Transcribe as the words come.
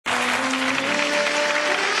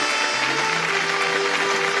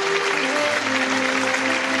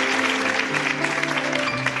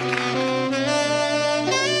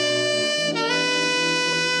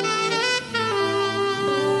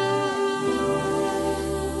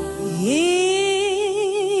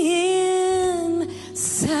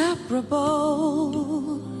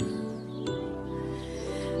inseparable.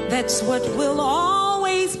 That's what will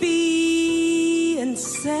always be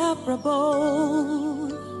inseparable.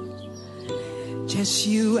 Just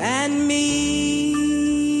you and me.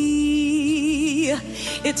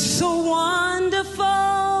 It's so wonderful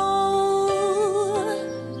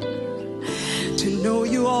to know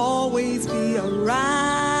you'll always be around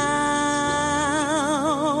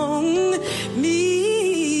me.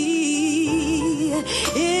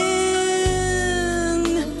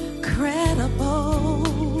 Incredible.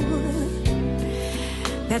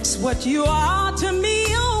 That's what you are to me.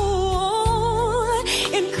 Oh,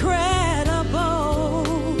 incredible.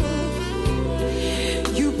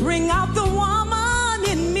 You bring out the woman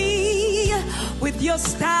in me with your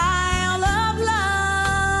style of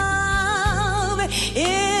love.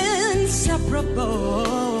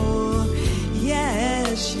 Inseparable.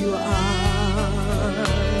 Yes, you are.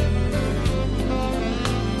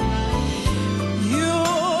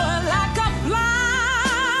 You're like a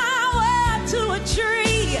flower to a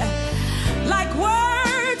tree, like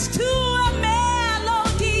words to a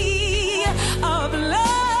melody of love.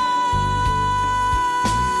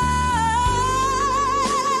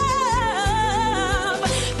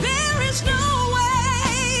 There is no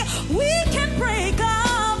way we can break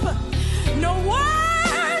up, no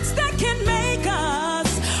words that can make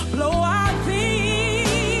us blow our thing.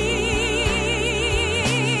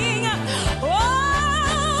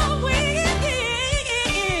 Oh,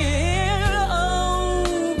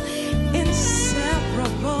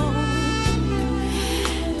 inseparable.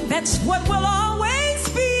 That's what will always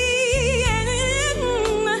be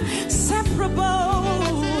inseparable.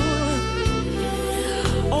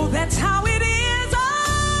 Oh, that's how it is.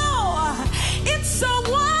 Oh, it's so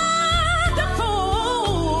wonderful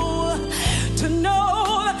to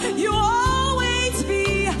know you'll always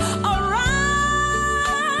be around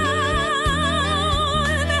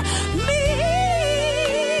me.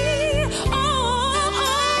 Oh,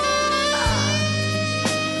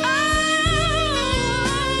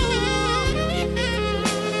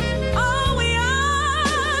 oh, we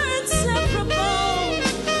are inseparable.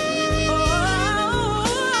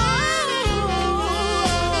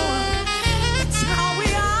 That's how we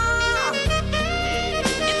are.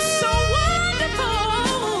 It's so wonderful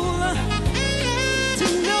to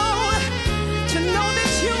know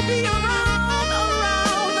that you'll be around.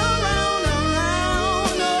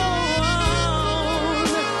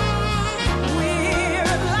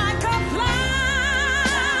 We're like a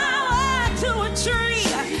flower to a tree,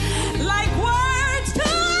 like words to a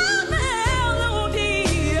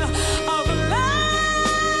melody of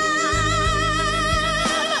love.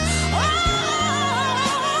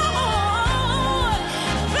 Oh,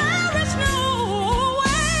 there is no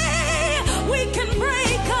way we can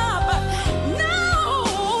break up, no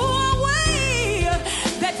way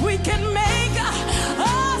that we can make us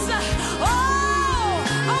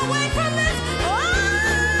away from this.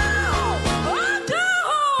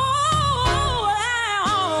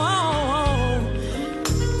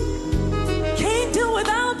 Can't do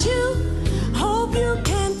without you. Hope you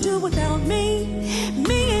can't do without me.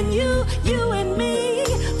 Me and you and me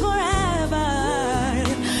forever.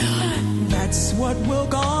 That's what we're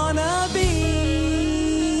gonna be.